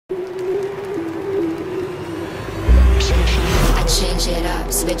change it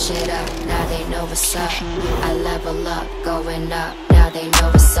up, switch it up, now they know what's up. I level up, going up, now they know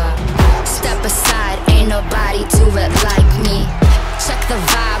what's up. Step aside, ain't nobody do it like me. Check the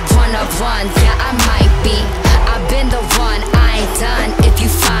vibe, one of one, yeah I might be. I've been the one, I ain't done if you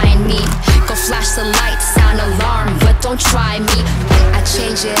find me. Go flash the lights, sound alarm, but don't try me. I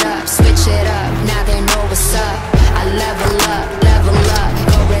change it up, switch it up, now they know what's up. I level up,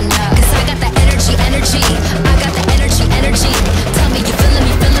 going up. Cause I got the energy, I got the energy. Tell me you feeling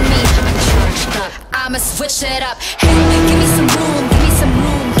me, I'm charged up, I'ma switch it up. Hey, give me some room,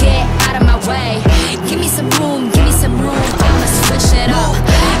 get out of my way. Give me some room, I'ma switch it up.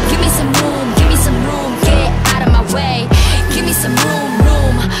 Give me some room, get out of my way. Give me some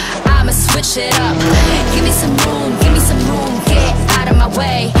room, I'ma switch it up. Give me some room, get out of my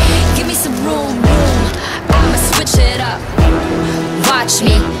way. Give me some room, I'ma switch it up. Watch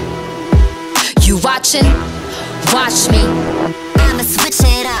me, you watching? Watch me, I'ma switch it